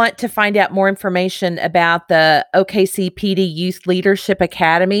people want to find out more information about the OKC PD Youth Leadership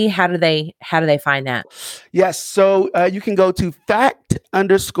Academy, how do they find that? Yes. So you can go to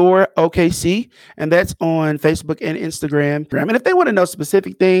fact_OKC, and that's on Facebook and Instagram. And if they want to know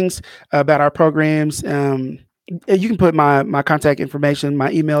specific things about our programs, You can put my contact information,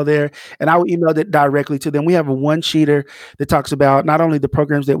 my email there, and I will email it directly to them. We have a one sheeter that talks about not only the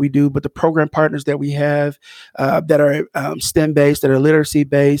programs that we do, but the program partners that we have that are STEM based, that are literacy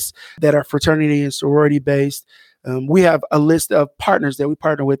based, that are fraternity and sorority based. We have a list of partners that we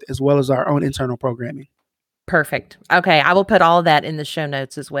partner with, as well as our own internal programming. Perfect. Okay. I will put all of that in the show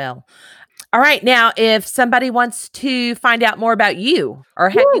notes as well. All right. Now, if somebody wants to find out more about you or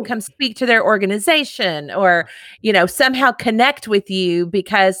have you come speak to their organization or, somehow connect with you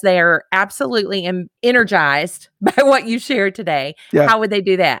because they're absolutely energized by what you shared today, how would they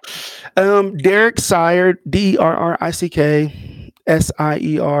do that? Derrick Sier, DERRICK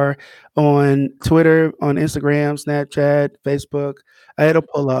SIER on Twitter, on Instagram, Snapchat, Facebook. It'll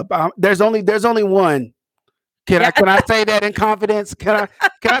pull up. There's only one. Can I say that in confidence? Can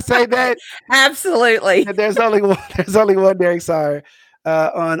I say that? Absolutely. There's only one. There's only one Derrick Sier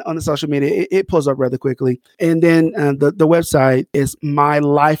on the social media. It pulls up rather quickly. And then the website is My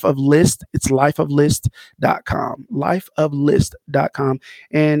Life of List. It's lifeoflist.com. Lifeoflist.com.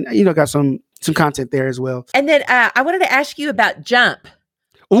 And got some content there as well. And then I wanted to ask you about Jump.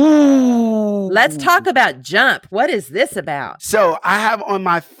 Ooh. Let's talk about Jump. What is this about? So I have on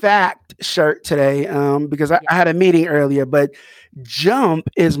my fact shirt today because I had a meeting earlier, but Jump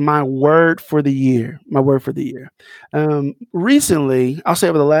is my word for the year. My word for the year. Recently, I'll say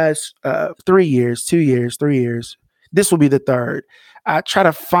over the last 3 years, 2 years, 3 years, this will be the third. I try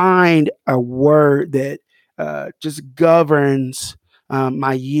to find a word that just governs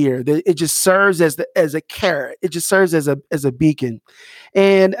my year. It just serves as a carrot. It just serves as a beacon.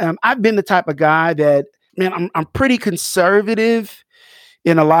 And I've been the type of guy that, man, I'm pretty conservative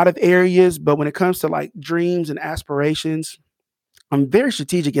in a lot of areas, but when it comes to like dreams and aspirations, I'm very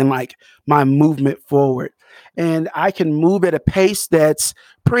strategic in like my movement forward. And I can move at a pace that's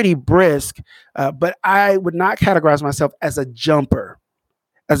pretty brisk, but I would not categorize myself as a jumper.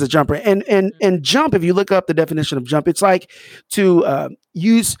 And jump, if you look up the definition of jump, it's like to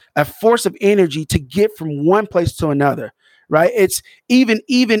use a force of energy to get from one place to another, right? It's even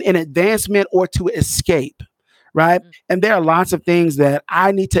an advancement or to escape, right? And there are lots of things that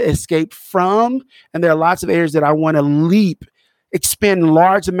I need to escape from, and there are lots of areas that I want to expend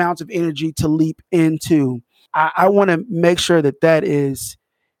large amounts of energy to leap into. I want to make sure that is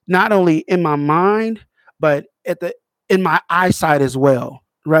not only in my mind, but in my eyesight as well.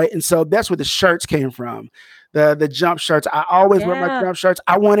 Right. And so that's where the shirts came from. The jump shirts. I always wear my jump shirts.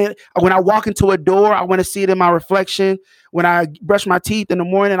 I want it when I walk into a door, I want to see it in my reflection. When I brush my teeth in the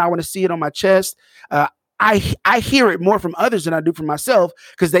morning, I want to see it on my chest. I hear it more from others than I do from myself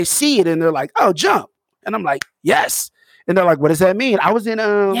because they see it and they're like, oh, jump. And I'm like, yes. And they're like, what does that mean? I was in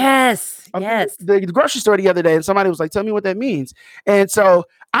the grocery store the other day and somebody was like, tell me what that means. And so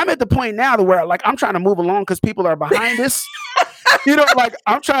I'm at the point now to where like I'm trying to move along because people are behind us. Like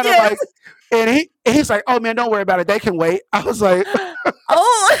I'm trying to like, and he's like, oh man, don't worry about it. They can wait. I was like,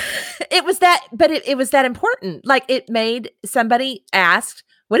 it was that, but it was that important. Like it made somebody asked,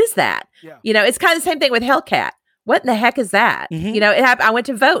 what is that? Yeah. It's kind of the same thing with Hellcat. What in the heck is that? Mm-hmm. I went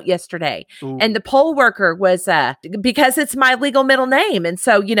to vote yesterday. Ooh. And the poll worker was, because it's my legal middle name. And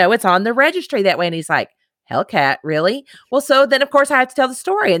so, it's on the registry that way. And he's like, Hellcat, really? Well, so then of course I have to tell the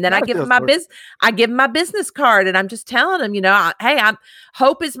story, and then I give him my business card, and I'm just telling him, hey,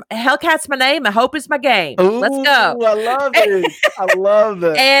 Hellcat's my name, and hope is my game. Ooh, let's go. I love it. I love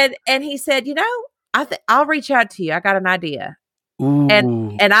it. And he said, I'll reach out to you. I got an idea. Ooh.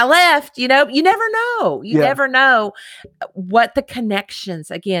 And I left. You never know. You never know what the connections.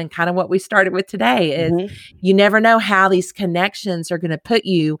 Again, kind of what we started with today is you never know how these connections are going to put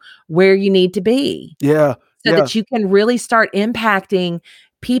you where you need to be. Yeah. So that you can really start impacting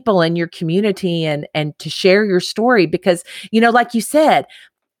people in your community and to share your story. Because, like you said,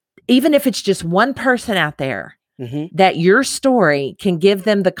 even if it's just one person out there, that your story can give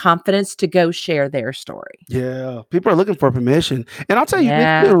them the confidence to go share their story. Yeah. People are looking for permission. And I'll tell you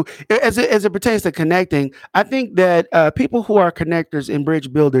this too, as it pertains to connecting, I think that people who are connectors and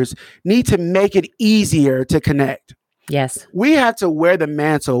bridge builders need to make it easier to connect. Yes. We have to wear the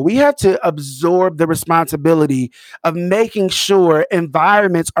mantle. We have to absorb the responsibility of making sure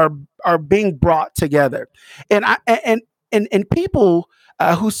environments are being brought together. And people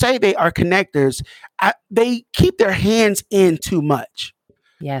who say they are connectors, they keep their hands in too much.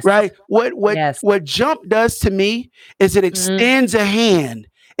 Yes. Right. What Jump does to me is it extends a hand.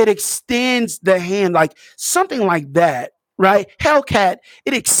 It extends the hand, like something like that. Right. Hellcat,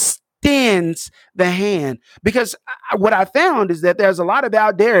 it extends the hand, because what I found is that there's a lot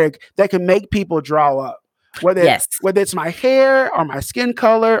about Derrick that can make people draw up. Yes. whether it's my hair or my skin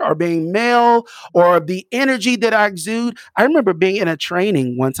color or being male or the energy that I exude. I remember being in a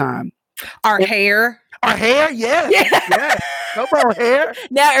training one time. Our hair. Our hair, yes, yes. Come on, hair.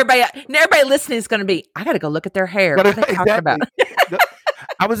 Now everybody listening is going to be, I got to go look at their hair. What are they talking about?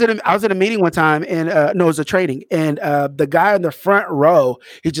 I was in a meeting one time, and no, it was a training, and the guy in the front row,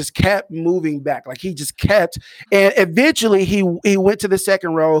 he just kept moving back, like he just kept, and eventually he went to the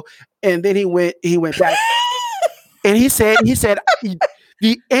second row, and then he went back, and he said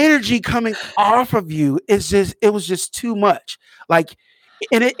the energy coming off of you it was just too much, like,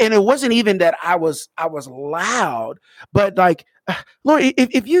 and it wasn't even that I was loud, but like, Lord,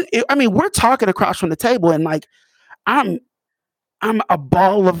 I mean, we're talking across from the table, and like, I'm a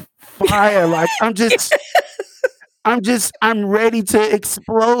ball of fire. Like I'm ready to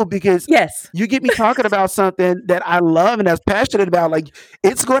explode because yes, you get me talking about something that I love and that's passionate about. Like,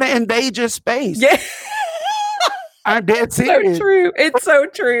 it's going to invade your space. Yeah. I'm dead serious. So true. It's so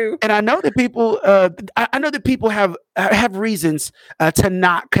true. And I know that people, have reasons to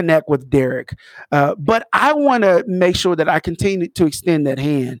not connect with Derek, but I want to make sure that I continue to extend that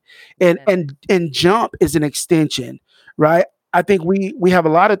hand, and Jump is an extension, right? I think we have a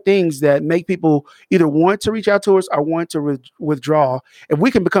lot of things that make people either want to reach out to us or want to withdraw. If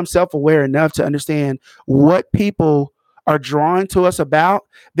we can become self-aware enough to understand what people are drawn to us about,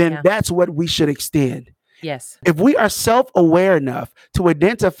 then that's what we should extend. Yes. If we are self-aware enough to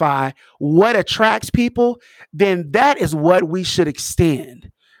identify what attracts people, then that is what we should extend,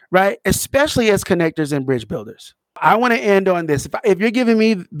 right? Especially as connectors and bridge builders. I want to end on this. If you're giving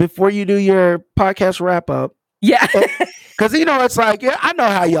me, before you do your podcast wrap up, yeah. Because, it's like, yeah, I know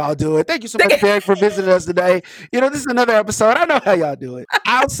how y'all do it. Thank you so much, Derek, for visiting us today. This is another episode. I know how y'all do it.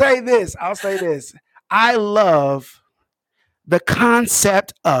 I'll say this. I love the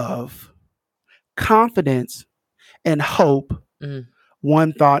concept of confidence and hope,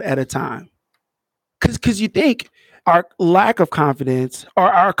 one thought at a time. Because you think our lack of confidence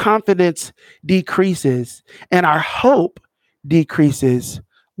or our confidence decreases and our hope decreases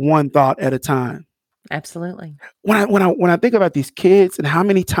one thought at a time. Absolutely. When I think about these kids and how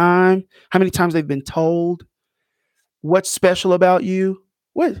many times they've been told what's special about you,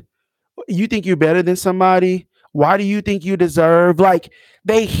 what you think you're better than somebody, why do you think you deserve? Like,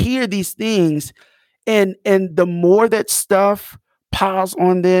 they hear these things, and the more that stuff piles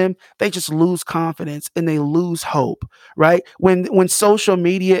on them, they just lose confidence and they lose hope, right? When social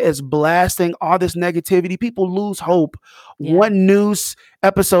media is blasting all this negativity, people lose hope. Yeah. One news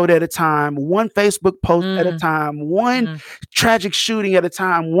episode at a time, one Facebook post at a time, one tragic shooting at a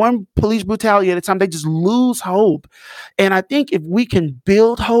time, one police brutality at a time. They just lose hope. And I think if we can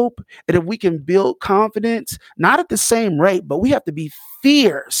build hope and if we can build confidence, not at the same rate, but we have to be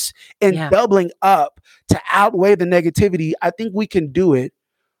fierce and doubling up to outweigh the negativity. I think we can do it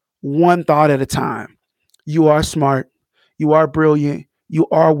one thought at a time. You are smart. You are brilliant. You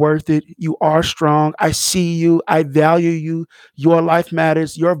are worth it. You are strong. I see you. I value you. Your life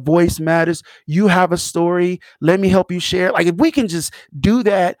matters. Your voice matters. You have a story. Let me help you share. Like, if we can just do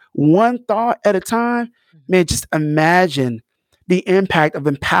that one thought at a time, man, just imagine the impact of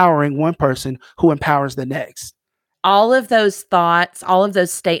empowering one person who empowers the next. All of those thoughts, all of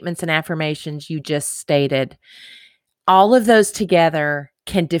those statements and affirmations you just stated, all of those together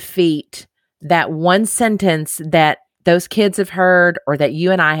can defeat that one sentence that those kids have heard or that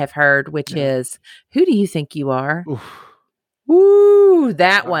you and I have heard, which is, who do you think you are? Ooh,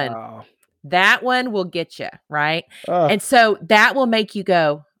 that one. That one will get you, right? And so that will make you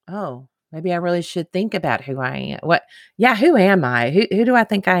go, oh, maybe I really should think about who I am. Who am I? Who do I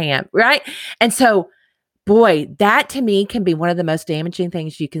think I am? Right? And so, boy, that to me can be one of the most damaging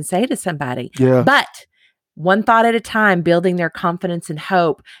things you can say to somebody. Yeah. But one thought at a time, building their confidence and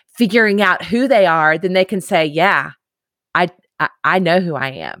hope, figuring out who they are, then they can say, yeah, I know who I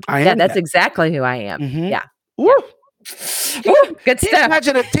am. That's exactly who I am. Mm-hmm. Yeah. Woo. Woo. Good stuff.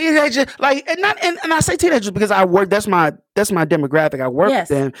 Imagine a teenager, like, and I say teenagers because I work. That's my demographic. I work with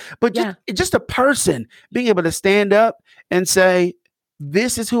them. But just a person being able to stand up and say,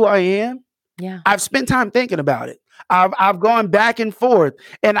 "This is who I am." Yeah. I've spent time thinking about it. I've gone back and forth,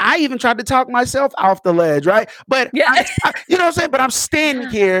 and I even tried to talk myself off the ledge, right? But you know what I'm saying. But I'm standing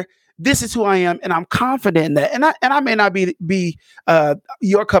here. This is who I am, and I'm confident in that. And I may not be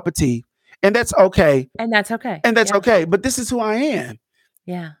your cup of tea, and that's okay. And that's okay. Okay. But this is who I am.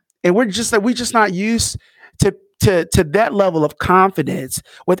 Yeah. And we're just not used to that level of confidence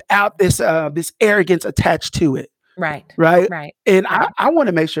without this arrogance attached to it. Right. And I want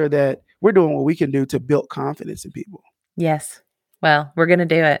to make sure that we're doing what we can do to build confidence in people. Yes. Well, we're going to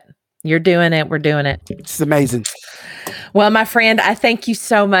do it. You're doing it. We're doing it. It's amazing. Well, my friend, I thank you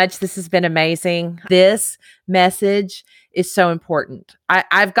so much. This has been amazing. This message is so important.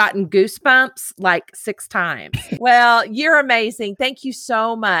 I've gotten goosebumps like 6 times. Well, you're amazing. Thank you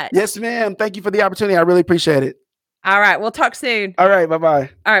so much. Yes, ma'am. Thank you for the opportunity. I really appreciate it. All right. We'll talk soon. All right. Bye-bye.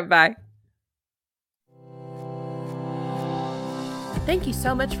 All right. Bye. Thank you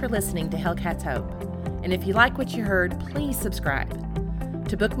so much for listening to Hellcats Hope. And if you like what you heard, please subscribe.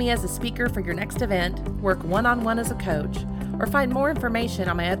 To book me as a speaker for your next event, work one-on-one as a coach, or find more information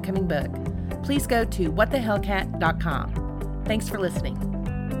on my upcoming book, please go to whatthehellcat.com. Thanks for listening.